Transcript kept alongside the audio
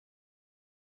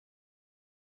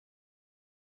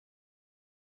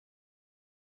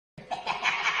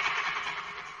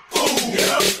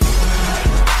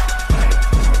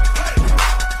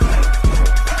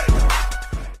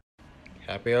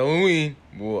Happy Halloween.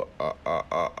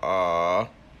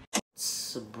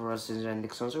 Brothers and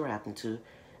Nixons, we're happening to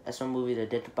SML movie The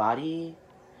Dead Body,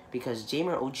 because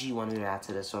Jamer OG wanted to add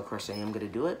to this, so of course I am gonna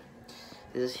do it.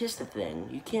 Here's the thing,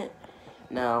 you can't,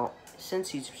 now,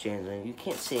 since YouTube channel, you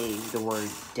can't say the word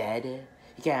dead.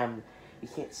 You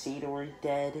can't say the word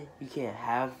dead. You can't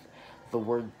have the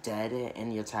word dead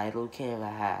in your title. You can't even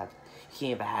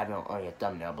have it on your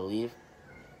thumbnail, I believe.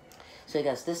 So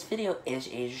guys, this video is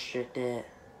age restricted.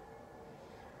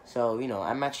 So, you know,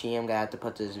 I'm gonna have to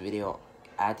put this video,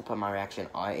 I have to put my reaction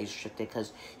on age restricted,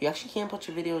 because you actually can't put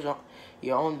your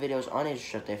own videos on age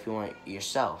restricted if you want it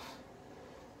yourself.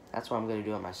 That's why I'm gonna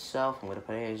do it myself. I'm gonna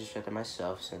put it age restricted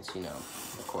myself, since, you know,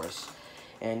 of course.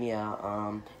 And yeah,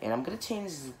 and I'm gonna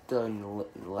change the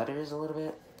letters a little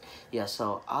bit. Yeah,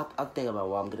 so I'll think about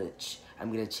what I'm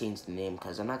gonna change the name,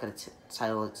 because I'm not gonna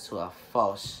title it to a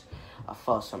false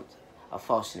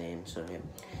name. So yeah,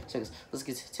 so guys, let's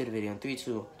get to the video in 3,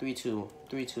 2,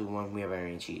 1. We have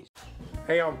our cheese.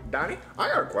 Hey, Daddy, I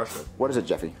got a question. What is it,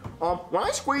 Jeffy? When I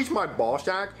squeeze my ball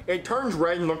sack, it turns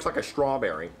red and looks like a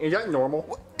strawberry. Is that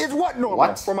normal? Is what normal?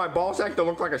 What? For my ball sack to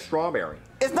look like a strawberry.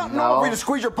 It's not normal for you to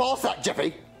squeeze your ball sack,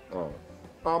 Jeffy. Oh.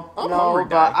 I'm no, hungry, but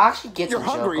Daddy. I actually get You're the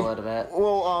joke hungry? a little bit.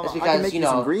 Well, it's I because, can make you you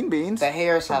know, some green beans. the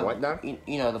hairs have, what now? you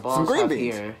know, the balls Some green have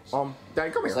beans. hairs.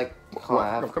 Daddy, come here. It's like, come on,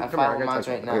 I have come 5 here, months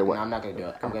right now. Okay, No, what? I'm not gonna do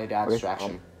it. I'm gonna do a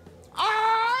distraction.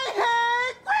 I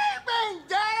hate green beans,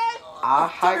 Daddy! I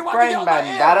hate Tell me green what you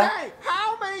beans, do. Daddy. Hey,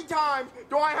 how many times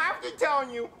do I have to tell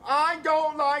you I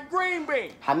don't like green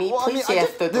beans? How many? Well, Please I say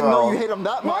just fifth didn't know row. you hate them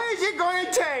that much. What is it going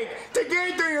to take to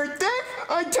get through your thick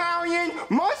Italian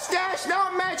mustache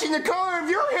not matching the color of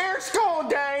your hair skull,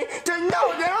 Daddy, to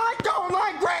know that I don't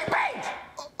like green beans?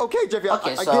 Okay, Jeffy,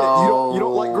 Okay, I get it. so You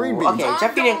don't like green beans. Okay,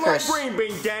 Jeffy didn't curse. I don't like green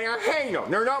beans, Daddy. I hate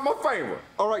them. They're not my favorite.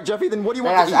 All right, Jeffy, then what do you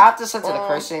want Guys, to I eat? have to censor the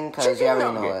cursing because you chicken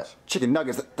already know nuggets. it. Chicken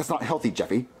nuggets. That's not healthy,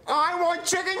 Jeffy. I want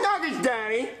chicken nuggets,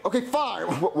 Daddy. Okay,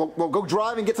 fine. We'll go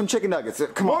drive and get some chicken nuggets.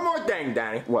 Come One on. more thing,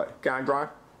 Daddy. What? Can I drive?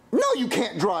 No, you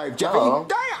can't drive, Jeffy. No.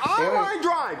 Daddy, I want to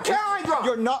drive. Can I drive?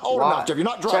 You're not old Why? enough, Jeffy. You're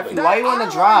not driving. Jeffy, why you want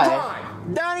to drive?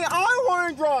 Daddy, I want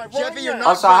to drive. Jeffy, right you're now. not-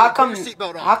 Also, how come, Put your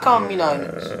seatbelt on. how come, you know,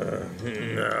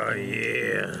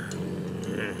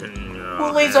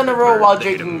 who lays on the road while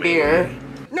drinking beer?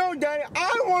 No, Daddy,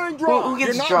 I want to drive. Who You're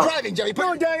gets not drunk? driving, Jeffy.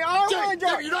 No, Daddy, I want to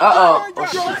drive. You're not Uh-oh.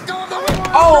 driving.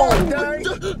 Oh!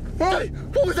 Hey,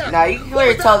 what was that? Now you can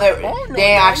clearly tell that Oh, no, they ain't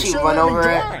Daddy, actually show run me over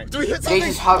drive. it. Did we hit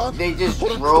They something? just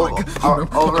Hold on.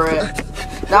 drove over it.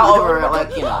 Not over it,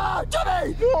 like, you know. Ah,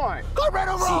 Jeffy! What? I ran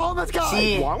over a homeless guy.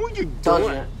 See, Why would you Told do you.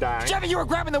 it, Daddy? Jeffy, you were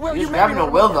grabbing the wheel. He was You grabbing the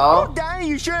wheel, Oh, though. Daddy,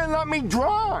 you shouldn't let me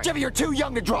drive. Jeffy, you're too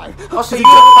young to drive. Oh, so you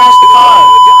would crash the car.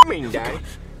 I mean, Daddy.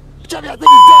 Jeffy, I think he's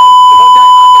dead. Oh,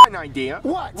 Daddy, I got an idea.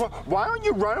 What? Why don't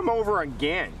you run him over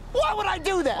again? Why would I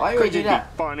do that? Why would you Could do it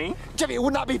that? be funny? Jeffy, it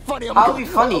would not be funny. How would it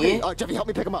be funny? Okay, Jeffy, help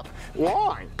me pick him up.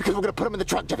 Why? Because we're going to put him in the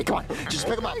truck, Jeffy. Come on. Just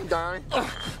pick him up. Daddy.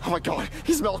 Oh my God.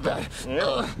 He smells bad.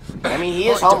 Yeah. I mean, he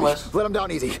is All right, homeless. Jeffy, let him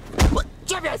down easy.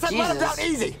 Jeffy, I said let him Jesus. down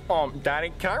easy.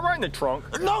 Daddy, can I ride in the trunk?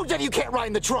 No, Jeffy, you can't ride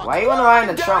in the trunk. Why you want to ride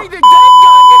in the Daddy, trunk? the dead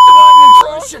guy gets to ride in the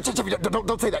trunk. Shit, Jeffy,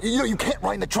 don't say that. You know you can't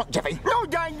ride in the trunk, Jeffy. No,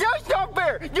 Daddy, that's not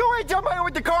fair. You ain't somebody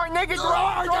with the car naked.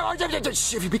 Oh,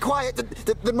 Jeffy, if you be quiet,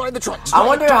 then ride in the trunk. Just I ride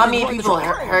wonder the how trunk, many ride in the people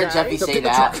trunk. heard Jeffy So say get in the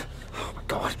that. trunk. Oh my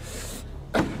God.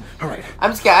 All right.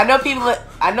 I'm scared. I know people.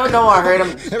 I know no one heard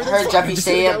Everything's heard fine. Jeffy Just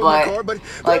say sit it, down in but the car, but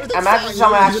like everything's imagine fine.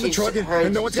 someone He's in the actually truck and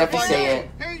heard no one's gonna Jeffy find say out.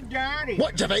 it. Hey, Daddy.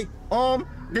 What, Jeffy?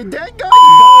 The dead guy's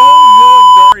ball's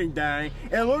really dirty, Daddy.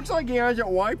 It looks like he hasn't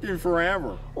wiped in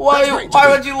forever. Why? That's right, Why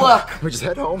Jeffy. would you look? We just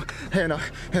head home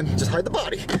and just hide the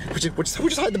body. We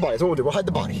just hide the body. That's what we'll do. We'll hide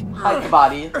the body. Hide the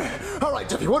body. All right,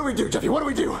 Jeffy. What do we do, Jeffy? What do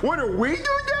we do? What do we do,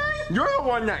 Daddy? You're the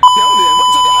one that Jeffy, killed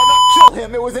I did not kill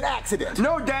him. It was an accident. him.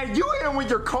 No, Daddy, you hit him with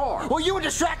your car. Well, you were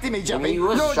distracting me, I Jeffy. mean, he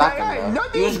was No, distracting Daddy, though.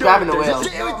 nothing He was to do grabbing the with wheel.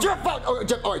 this. It was your fault. All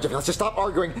right, Jeffy. Let's just stop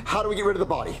arguing. How do we get rid of the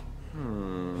body?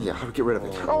 Yeah, how do we get rid of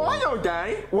it? Oh, I know,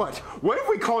 Daddy. What? What if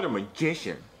we called a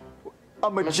magician? A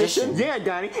magician? Yeah,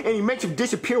 Daddy, and he makes him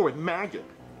disappear with magic.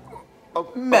 Oh,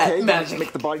 Magic. okay,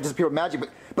 make the body disappear with magic,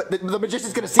 but the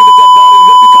magician's gonna see the dead body and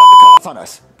what if he calls the cops on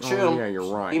us? True. Oh, yeah,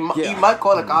 you're right. He might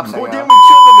call the cops. Well, I then know. we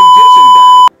kill the magician,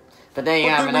 Daddy. But then you But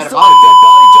have then we another still have a body. dead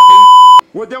body,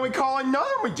 Jeffy. Well, then we call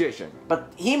another magician.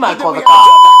 But he might Then call we the have to cops.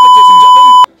 kill that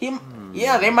magician, Jeffy.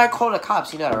 Yeah, they might call the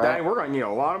cops. You know that, Daddy, right? we're gonna need a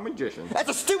lot of magicians. That's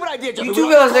a stupid idea, Jeffy. You We do don't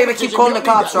realize call they're a gonna keep magician. calling We the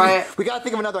don't need cops, that. right? We gotta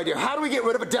think of another idea. How do we get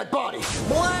rid of a dead body?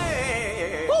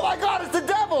 Oh my God, it's the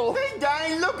devil! Hey,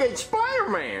 Daddy, look, it's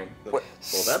Spider-Man. Well,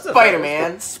 that's a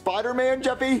Spider-Man. Spider-Man,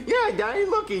 Jeffy? Yeah, Daddy,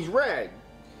 look, he's red.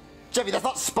 Jeffy, that's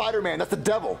not Spider-Man, that's the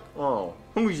devil. Oh,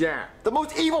 who's that? The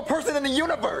most evil person in the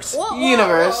universe. Whoa,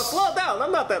 Universe. slow down.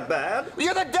 I'm not that bad.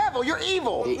 You're the devil, you're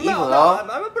evil. You're No, evil, no,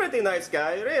 though. I'm a pretty nice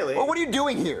guy, really. Well, what are you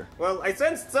doing here? Well, I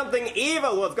sensed something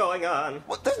evil was going on.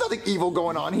 Well, there's nothing evil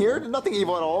going on here. There's nothing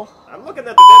evil at all. I'm looking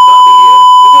at the dead body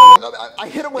here. I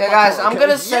hit him with Yeah, my guys, car, I'm okay?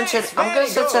 gonna censor. I'm gonna very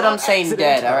censor good. them saying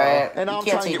dead. All right. And You I'm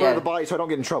can't trying to say get rid of the dead. body so I don't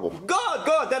get in trouble.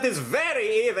 Good, that is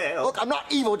very evil. Look, I'm not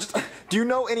evil. Just, do you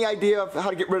know any idea of how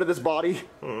to get rid of this body?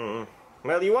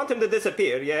 Well, you want him to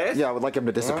disappear, yes? Yeah, I would like him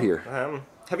to disappear.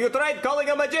 Have you tried calling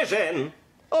a magician?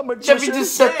 A magician? Jeffy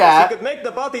just said Yes, that. he could make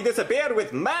the body disappear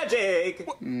with magic.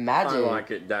 Magic. I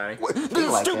like it, Daddy. This is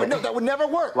like stupid. it. No, that would never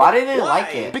work. Why didn't it Why?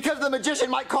 like it? Because the magician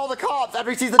might call the cops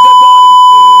after he sees the dead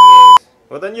body.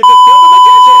 Well, then you just kill the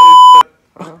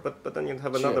magician. But then you'd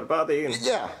have another body. And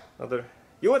Yeah, other.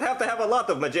 You would have to have a lot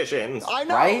of magicians. I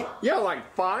know. Right? Yeah,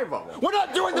 like 5 of them. We're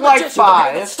not doing the Like magician. 5.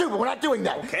 Okay? That's stupid. We're not doing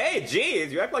that. Okay,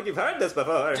 geez, you act like you've heard this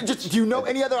before. Just, do you know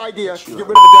any other idea to get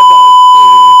rid of the dead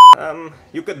body?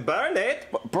 You could burn it.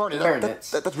 Burn it. Burn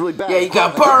That's really bad. Yeah, you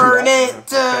gotta I can't do burn that. it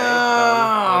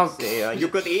down. Let's see, you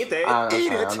could eat it.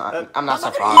 Eat it. I'm not I'm not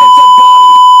gonna surprised. eat a dead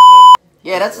body.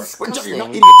 Yeah, that's Wait, Jeffy, you're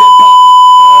not disgusting. eating a dead body.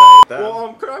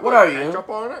 Well, could I What put are ketchup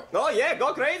you? on it? Oh yeah,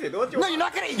 go crazy. Do what you No, want. you're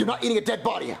not gonna eat. You're not eating a dead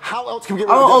body. How else can we get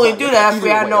I rid of would a only dead do body? that if we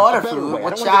Either had way, no a other better food. way. I What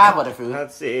don't you wanna get have caught. other food?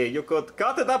 Let's see, you could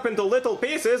cut it up into little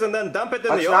pieces and then dump it in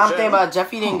That's the what I'm ocean. thinking about.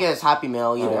 Jeffy didn't get his Happy Meal I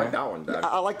like either. that one, Daddy.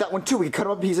 I like that one too. We could cut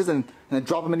them up in pieces and then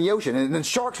drop them in the ocean, and then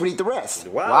sharks would eat the rest.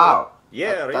 Wow.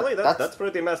 Yeah, That- really? that's- That's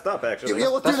pretty messed up, actually. Yeah,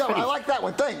 let's do That's that one. pretty- I like that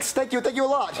one. Thanks. Thank you a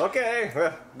lot. Okay,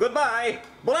 goodbye.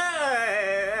 Blah.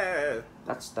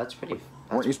 That's pretty.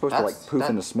 Weren't you supposed to, like, poof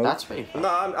in the smoke? That's pretty fun. No,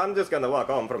 I'm just gonna walk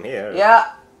home from here.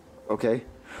 Yeah. Okay.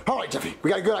 All right, Jeffy. We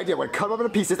got a good idea. We're gonna cut them up into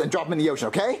pieces and drop them in the ocean.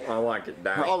 Okay? I like it,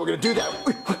 Daddy. Oh, we're gonna do that.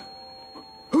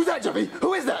 Who's that, Jeffy?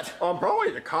 Who is that?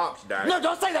 Probably the cops, Daddy. No,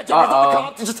 don't say that, Jeffy. It's not the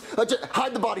cops. Just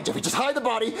hide the body, Jeffy. Just hide the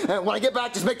body, and when I get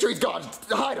back, just make sure he's gone. Just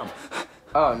hide him.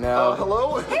 Oh no.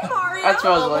 Hello? Hey, Mario. That's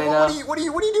Rosalina. What are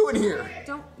you doing here?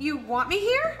 Don't you want me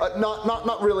here?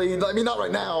 Not really. I mean, not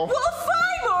right now. Well,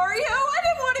 fine, Mario. I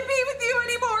didn't want to be with you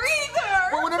anymore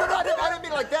either. Well, no, I didn't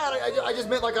mean like that. I just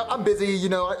meant like I'm busy, you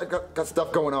know. I got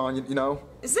stuff going on, you know.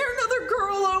 Is there another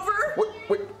girl over?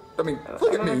 Wait. I mean,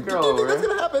 look at me. Do girl you think over. that's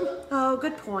gonna happen? Oh,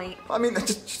 good point. I mean,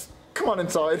 just come on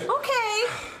inside. Okay.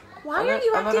 Why Another- are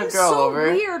you another acting girl so over.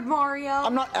 weird, Mario?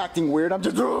 I'm not acting weird. I'm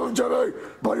just, Jimmy,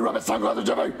 Buddy Rabbit sunglasses,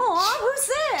 Jimmy. Aw, who's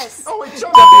this? Oh, it's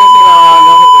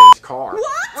Jeffy's car.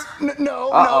 What?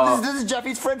 No, this is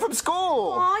Jeffy's friend from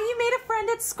school. Aw, you made a friend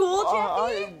at school,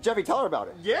 Jeffy? Jeffy, tell her about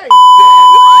it. Yeah, he's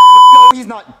No, he's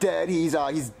not dead. He's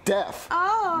deaf.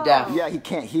 Oh. Deaf. Yeah, he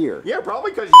can't hear. dead. Yeah,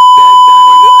 probably because he's dead,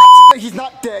 Daddy. He's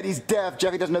not dead. He's deaf.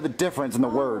 Jeffy doesn't know the difference in the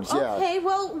words. Yeah. Okay,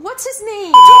 well, what's his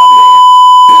name?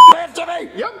 Pants, Jeffy.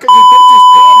 Yep, because you picked his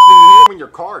pants and you hit him in your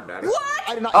car, Daddy. What?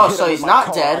 I did not Oh, hit so him he's with my not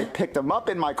car. dead. I picked him up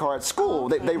in my car at school.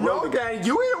 They No, rode together. Daddy,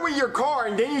 you hit him with your car,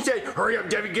 and then you said, "Hurry up,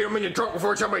 Jeffy, get him in the trunk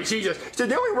before somebody sees us." So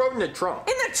then we rode in the trunk.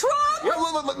 In the trunk? Yeah,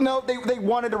 look, no, they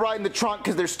wanted to ride in the trunk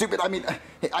because they're stupid. I mean,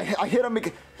 I hit him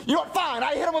because, you know what, fine,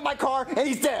 I hit him with my car and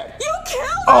he's dead. You killed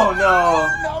him! Oh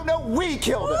no. No, we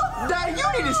killed him. Daddy,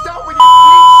 you need to stop with your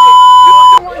weak shit. You're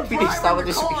the one You need to stop driving with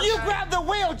the this car. weak You grabbed the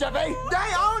wheel, Jeffy.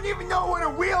 Daddy, I don't even know what a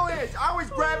wheel is. I was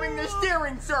grabbing the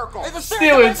steering circle. It's a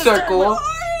Steering it's a steering circle. wheel. Mario,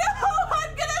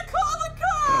 I'm gonna call the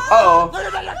cops! Uh-oh.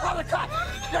 No, call the cops.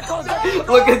 Yeah, call the cops.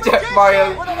 Look at Jack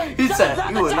Mario. Wait, He Jeffy, said, grab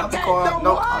 "You the are not duct the tape. car." The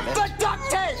No what? comment. The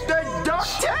duct tape. The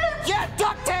duct tape? Yeah,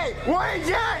 duct tape. What is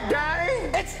that,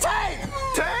 Daddy? It's tape.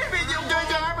 Tape? And you guys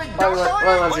have a Wait, duck wait,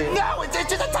 on wait, it? wait. No, it's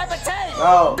just a type of tape.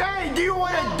 No. Daddy, do you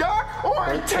want a duck or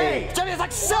a Or tape? tape. Jeffy, it's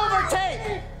like silver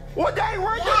tape. Well, Daddy,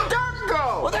 where'd the duck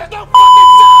go? Well, there's no fucking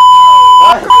duct.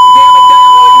 God damn it, Daddy,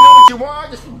 I don't know what you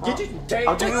want. Just get you some tape.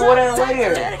 I'll give you one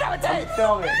later. Daddy, got a tape.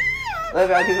 Film it.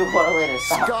 Maybe I'll give you one later.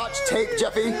 Stop. Scotch tape,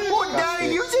 Jeffy. Well,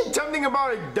 Daddy, you said something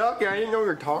about a duck, and I didn't know what you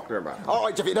were talking about. All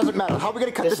right, Jeffy, it doesn't matter. How are we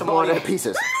gonna cut There's this some body water. into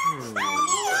pieces?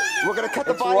 We're gonna cut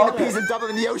the It's body into water. pieces and dump it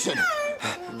in the ocean.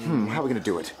 How are we gonna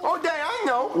do it? Oh, Daddy, I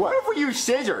know. What if we use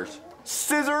scissors?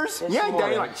 Scissors? Yeah, some Daddy,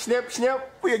 water. like snip,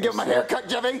 snip. We gonna give him a Snip. haircut,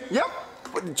 Jeffy? Yep.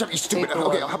 Jeffy, you stupid. Take the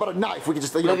Okay, water. how about a knife? We can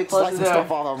just Maybe close slice it some there.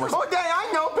 stuff off of him. Oh, Daddy,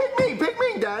 I know. Pick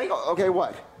me, Daddy. Okay,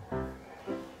 what?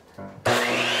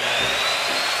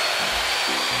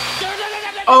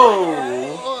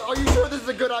 Oh. Are you sure this is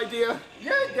a good idea?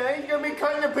 Yeah, Daddy's gonna be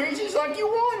cutting the pieces like you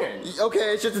wanted.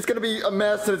 Okay, it's gonna be a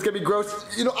mess and it's gonna be gross.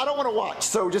 You know, I don't want to watch.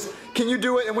 So just, can you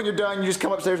do it? And when you're done, you just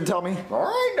come upstairs and tell me. All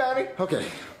right, Daddy. Okay.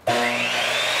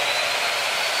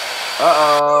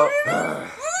 Uh-oh.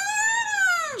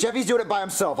 Jeffy's doing it by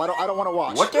himself. I don't want to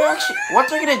watch. What they're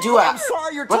gonna do I'm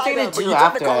sorry you're what they're tied gonna up, but do you tried to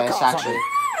after call the this, cops on actually? me.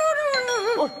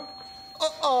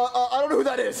 I don't know who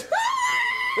that is.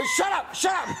 Shut up!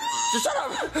 Shut up! Just shut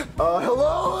up!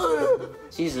 Hello?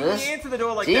 Jesus. You answer the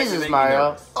door like that, you Jesus, make me Mario.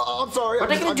 nervous. I'm sorry.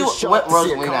 What I'm they gonna do just shocked with to see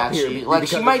a Rosaline, cop actually? here, Like,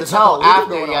 because she might there's tell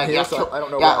nothing illegal after, going on here, so I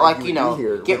don't know yeah, why like, you you know, would be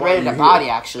here. get Why rid are of the you body,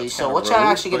 here? actually. So what's that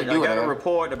actually gonna But do I with got a her?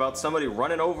 report about somebody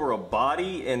running over a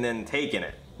body and then taking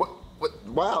it. What?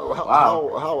 Wow.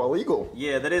 Wow. How illegal?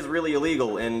 Yeah, that is really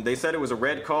illegal, and they said it was a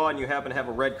red car, and you happen to have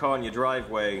a red car in your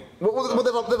driveway. Well,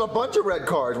 there's a bunch of red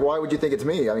cars. Why would you think it's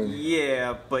me? I mean...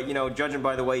 Yeah, but, you know, judging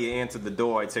by the way you answered the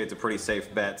door, I'd say it's a pretty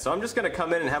safe bet. So I'm just gonna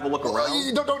come in and have a look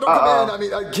around. Don't come in. I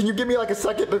mean, can you give me like a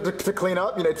second to clean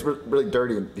up? You know, it's really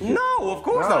dirty in here. No, of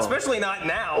course not, especially not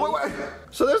now. Wait.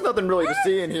 So there's nothing really to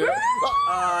see in here.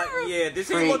 Yeah, this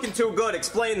ain't looking too good.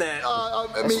 Explain that.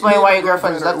 Explain why your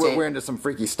girlfriend's duct tape. We're into some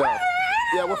freaky stuff.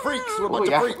 Yeah, we're freaks. We're a bunch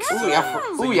of freaks. Ooh, yeah,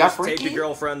 So you just tape your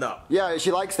girlfriend up. Yeah,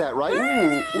 she likes that, right?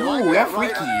 Ooh, that's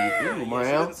freaky. Ooh, She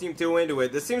Mario. doesn't seem too into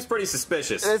it. This seems pretty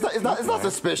suspicious. It's not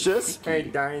suspicious. Hey,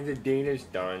 Donnie, the dinner's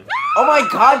done. Oh my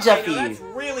God, Now, Jeffy. that's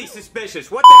really suspicious.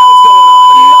 What the hell's going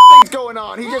on Nothing's going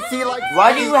on. He just like.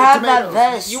 Why do you have that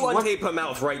vest? here? You What- untape her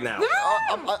mouth right now.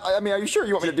 I mean, are you sure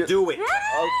you want me to do? Do it.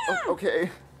 Okay.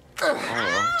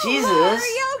 Jesus.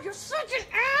 Mario, you're such an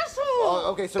asshole.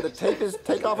 Okay, so the tape is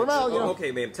take off her mouth. You know.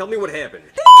 Okay, ma'am, tell me what happened.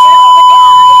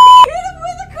 They hit him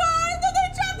with a car and then they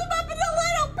chopped him up into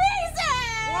little pieces.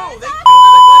 Whoa, they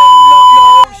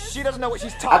No, she doesn't know what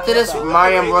she's talking After this, about.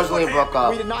 Mario and Rosalie broke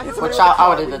up. We did not hit Which somebody with I a car.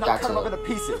 would have We did did that not cut him up too. into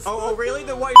pieces. Oh, really?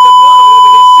 Then why is there blood all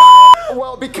over his shirt?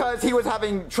 Well, because he was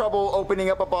having trouble opening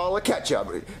up a bottle of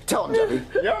ketchup. Tell him, Jeffy.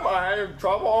 Yep, I had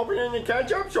trouble opening the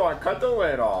ketchup, so I cut the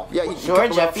lid off. Yeah, he Sure, cut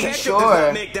the- Jeffy, Ketchup does sure.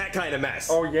 not make that kind of mess.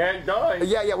 Oh, yeah, it does.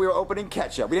 Yeah, we were opening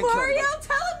ketchup. We didn't kill Mario, anybody.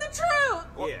 tell him the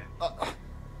truth.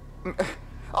 Yeah.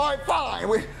 All right,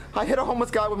 fine. I hit a homeless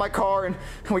guy with my car, and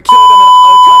we killed him, and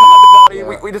I was trying to hide the body,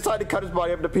 and we decided to cut his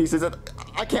body up into pieces, and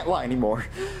I can't lie anymore.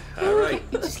 All right.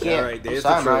 just can't. All right, there's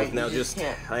I'm the sorry, truth. Mario. Now You just,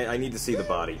 can't. I need to see the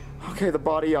body. Okay, the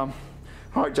body, all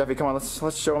right, Jeffy, come on,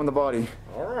 let's show him the body.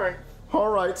 All right. All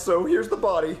right, so here's the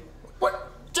body. What?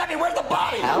 Jeffy, where's the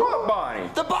body? What body?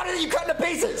 The body that you cut into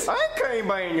pieces. I ain't cut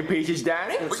anybody into pieces,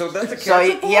 Daddy. So that's a So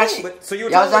he ketchup actually. bottle? So you were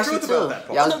Yeah, I was telling the actually truth too. about that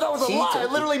point. Yeah, I No, that was a see, lie. I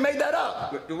too. literally made that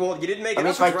up. Well, you didn't make I it mean, up.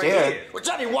 it's It's right right there. here. Well,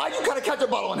 Jeffy, why'd you cut a ketchup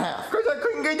bottle in half? Because I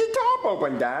couldn't get the top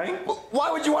open, Daddy. Why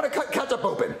would you want to cut ketchup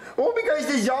open? Well, because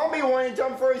the zombie wanted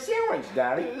some for a sandwich,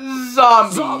 Daddy.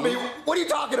 Zombie. Zombie, what are you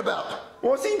talking about?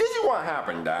 Well, see, this is what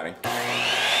happened, Daddy.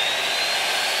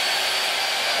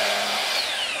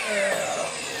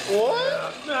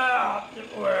 What?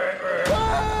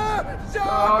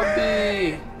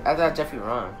 Zombie. I thought Jeffy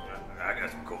wrong. I got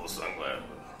some cool sunglasses.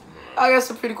 I got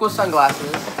some pretty cool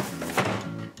sunglasses.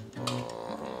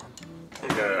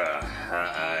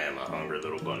 I am a hungry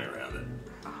little bunny rabbit.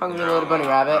 Hungry little bunny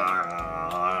rabbit.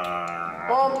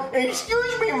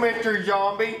 Excuse me, Mr.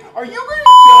 Zombie. Are you gonna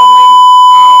kill me?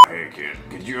 Hey kid,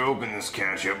 could you open this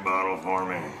ketchup bottle for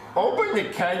me? Open the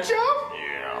ketchup?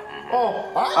 Yeah.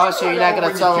 Oh, Oh, so you're not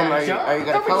gonna tell him? Are you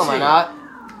gonna kill him or not?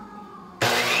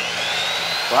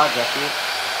 Wow, Jeffy.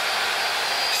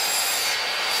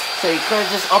 So you could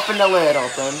have just opened the lid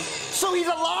open. So he's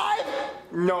alive?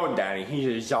 No, Daddy, he's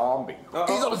a zombie.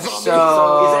 He's a zombie.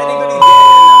 So Is anybody dead?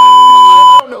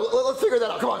 I don't know. Let's figure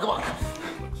that out. Come on.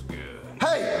 Looks good.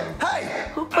 Hey!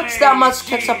 who puts that much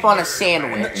ketchup on a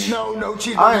sandwich? No,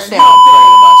 cheese. I understand what I'm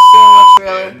talking about.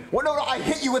 Sandwich, really? Well, no, I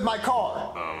hit you with my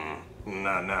car.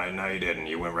 No, you didn't.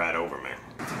 You went right over me.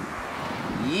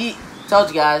 Yeet. Told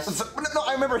you guys. No,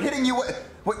 I remember hitting you with...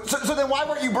 Wait, so then why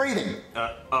weren't you breathing?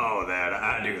 That.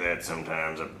 I do that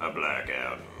sometimes. I black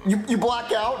out. You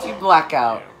black out? You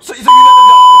blackout. So you never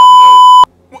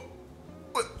died?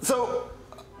 So...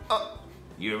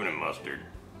 You having a mustard?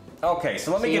 Okay,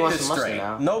 so let me So you get want this some mustard straight.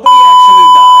 now? Nobody actually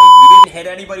died. You didn't hit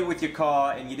anybody with your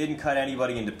car, and you didn't cut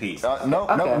anybody into pieces.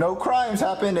 No crimes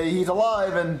happened. He's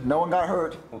alive and no one got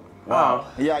hurt. Wow.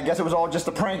 Yeah, I guess it was all just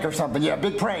a prank or something. Yeah,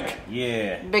 big prank.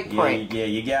 Yeah. Big prank. Yeah,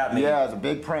 you got me. Yeah, it's a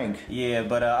big prank. Yeah,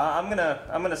 but I'm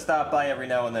gonna stop by every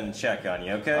now and then and check on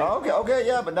you. Okay. Okay,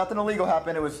 yeah, but nothing illegal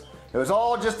happened. It was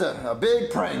all just a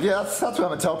big prank. Yeah, that's what I'm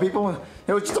gonna tell people.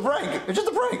 It was just a prank. It was just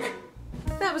a prank.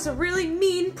 That was a really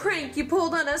mean prank you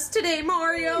pulled on us today,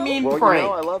 Mario. Mean Well, prank. you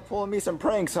know, I love pulling me some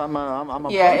pranks. I'm a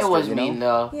Yeah, it prankster, was you know? mean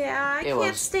though. Yeah, I It can't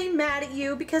was. stay mad at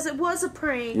you because it was a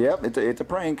prank. Yep, it's a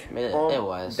prank. It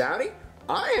was. Daddy?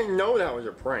 I didn't know that was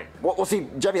a prank. Well, see,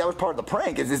 Jeffy, that was part of the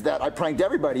prank. Is that I pranked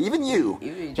everybody, even you.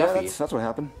 Even Yeah, Jeffy. that's what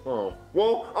happened. Oh.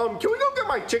 Well, can we go get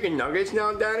my chicken nuggets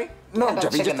now, Daddy? No, Yeah,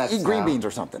 Jeffy, chicken just nuts eat green now. beans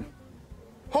or something.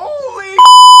 Holy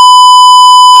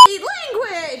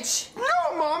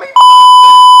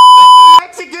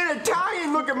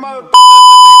looking motherfucker.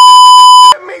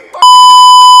 Me what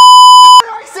did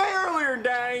I say earlier,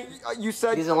 Dang? You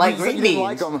said He doesn't like you said green you didn't beans.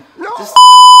 like them. No. Just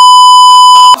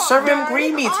serve him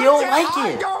green beans. He don't like I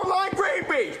it. don't like green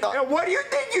beans. And what do you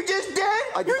think you just did?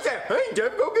 You said, hey,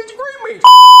 Jeff, go get your green beans.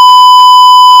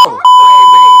 Green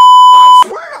beans. I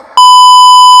swear to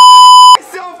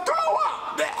myself, throw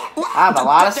up. I have a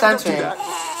lot of Jimmy, don't do censoring. that.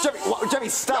 Jimmy,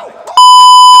 stop it.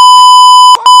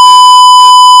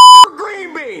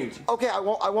 Green beans. Okay, I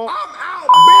won't. I'm out,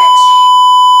 bitch.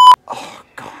 Oh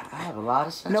God. I have a lot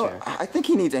of censoring. No, I think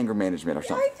he needs anger management or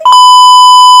something.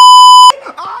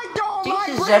 I don't like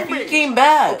Jesus, green Jeff, you beans. came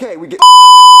back. Okay, we get.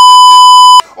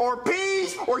 Or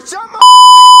peas or something.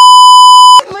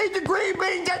 Leave the green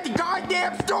beans at the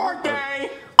goddamn store, Dang.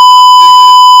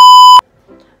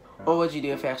 What would you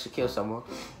do if you actually kill someone?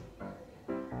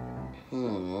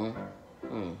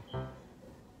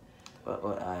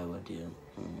 What I would do?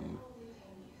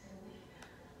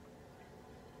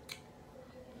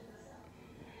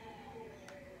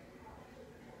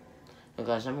 Hey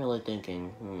guys, I'm really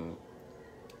thinking.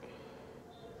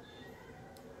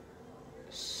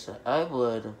 So I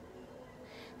would.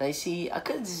 Now you see, I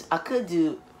could just act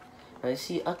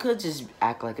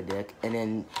like a dick, and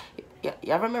then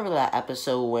y'all remember that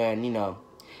episode where in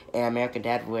American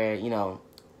Dad where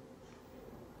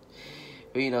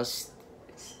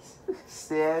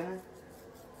Stan.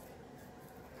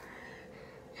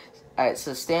 Alright,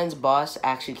 so Stan's boss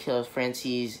actually kills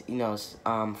Francie's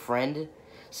friend.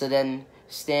 So then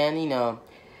Stan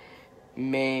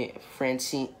made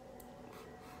Francine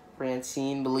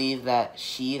believe that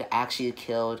she'd actually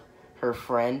killed her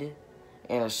friend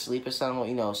in her sleep or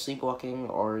something, sleepwalking,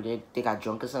 or they got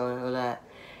drunk or something like that.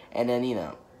 And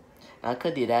then, I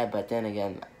could do that, but then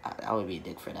again, I would be a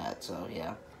dick for that, so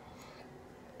yeah.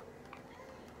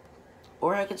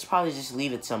 Or I could probably just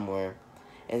leave it somewhere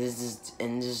and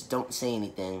just don't say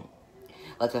anything.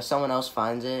 Like, if someone else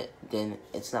finds it, then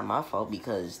it's not my fault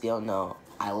because they don't know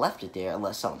I left it there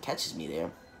unless someone catches me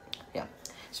there. Yeah.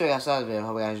 So guys, that was the video.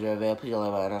 Hope you guys enjoyed the video. Please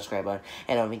like button and subscribe button.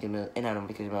 And I don't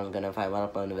think the was gonna find one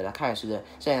upload the video. I kind of do that.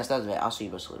 So guys, that was the video. I'll see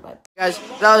you boys later. Bye. Guys,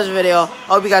 that was the video.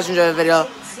 Hope you guys enjoyed the video.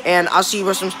 And I'll see you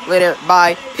boys later.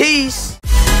 Bye. Peace.